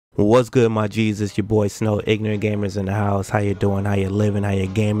What's good, my G's? It's your boy Snow, Ignorant Gamers in the house. How you doing? How you living? How you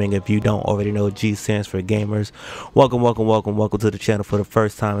gaming? If you don't already know, G stands for Gamers. Welcome to the channel for the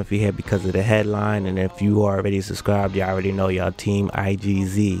first time if you're here because of the headline. And if you are already subscribed, you already know y'all team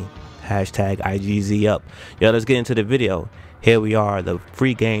IGZ. Hashtag IGZ up. Yo, let's get into the video. Here we are, the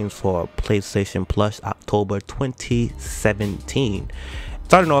free games for PlayStation Plus October 2017.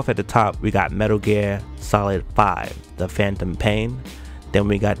 Starting off at the top, we got Metal Gear Solid 5, The Phantom Pain. Then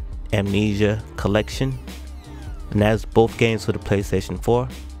we got Amnesia Collection, and that's both games for the PlayStation 4.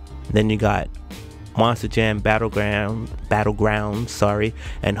 Then you got Monster Jam Battleground,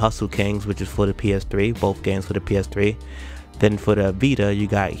 and Hustle Kings, which is for the PS3, both games for the PS3. Then for the Vita, you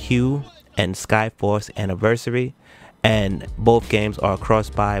got Hue and Skyforce Anniversary, and both games are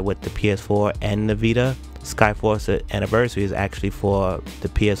cross-buy with the PS4 and the Vita. Skyforce Anniversary is actually for the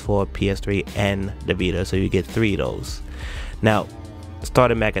PS4, PS3, and the Vita, so you get 3 of those. Now,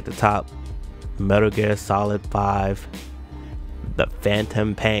 starting back at the top, Metal Gear Solid 5, The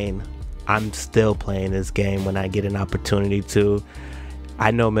Phantom Pain. I'm still playing this game when I get an opportunity to.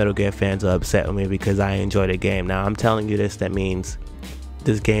 I know Metal Gear fans are upset with me because I enjoy the game. Now, I'm telling you this, that means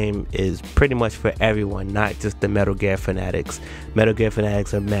this game is pretty much for everyone, not just the Metal Gear fanatics. Metal Gear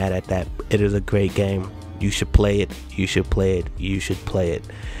fanatics are mad at that. It is a great game. You should play it. You should play it. You should play it.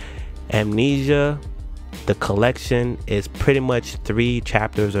 Amnesia, the collection, is pretty much 3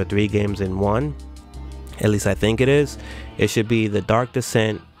 chapters or 3 games in one. At least I think it is. It should be The Dark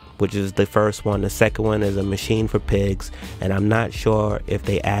Descent, which is the first one. The second one is A Machine for Pigs, and I'm not sure if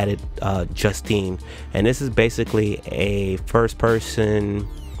they added Justine. And this is basically a first-person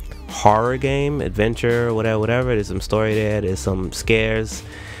horror game, adventure, whatever. There's some story there. There's some scares.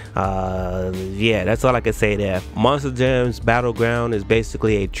 Yeah, that's all I can say there. Monster Jam's Battleground is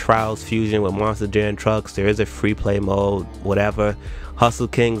basically a Trials fusion with Monster Jam trucks. There is a free play mode, whatever. Hustle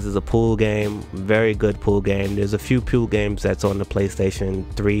Kings is a pool game, very good pool game. There's a few pool games that's on the PlayStation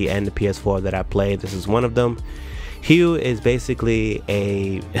 3 and the PS4 that I played. This is one of them. Hue is basically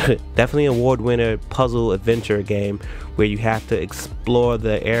a definitely award winner puzzle adventure game where you have to explore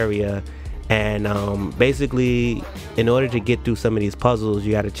the area. And basically, in order to get through some of these puzzles,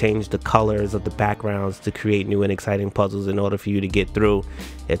 you got to change the colors of the backgrounds to create new and exciting puzzles in order for you to get through.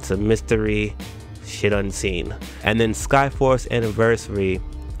 It's a mystery, shit unseen. And then Skyforce Anniversary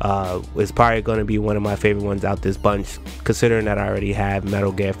is probably going to be one of my favorite ones out this bunch, considering that I already have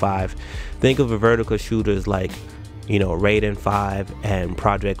Metal Gear 5. Think of the vertical shooters like, you know, Raiden 5 and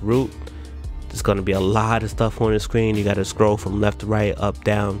Project Root. There's going to be a lot of stuff on the screen. You got to scroll from left to right, up,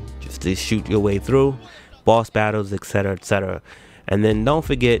 down, just to shoot your way through. Boss battles, etc., etc. And then don't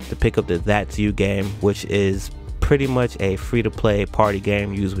forget to pick up the That's You game, which is pretty much a free-to-play party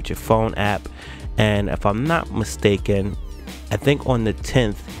game used with your phone app. And if I'm not mistaken, I think on the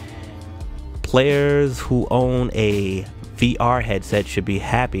 10th, players who own a VR headset should be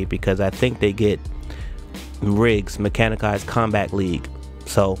happy because I think they get Rigs, Mechanized Combat League.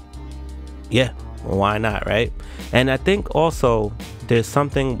 So yeah, why not, right? And I think also there's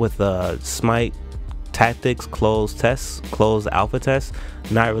something with Smite Tactics closed alpha test.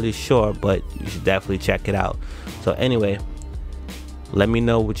 Not really sure, but you should definitely check it out. So anyway, let me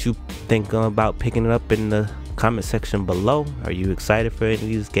know what you think about picking it up in the comment section below. Are you excited for any of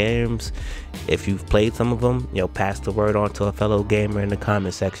these games? If you've played some of them, you know, pass the word on to a fellow gamer in the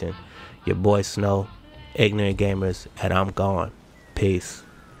comment section. Your boy Snow, Ignorant Gamers, and I'm gone. Peace.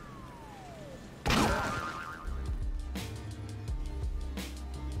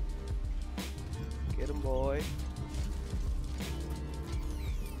 Get him, boy.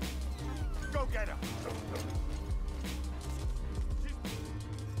 Go get him.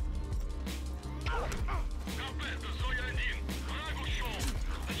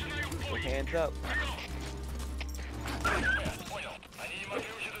 Put hands up.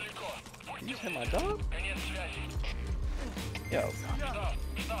 You hit my dog? Yo.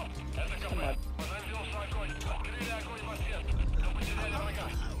 Hit my...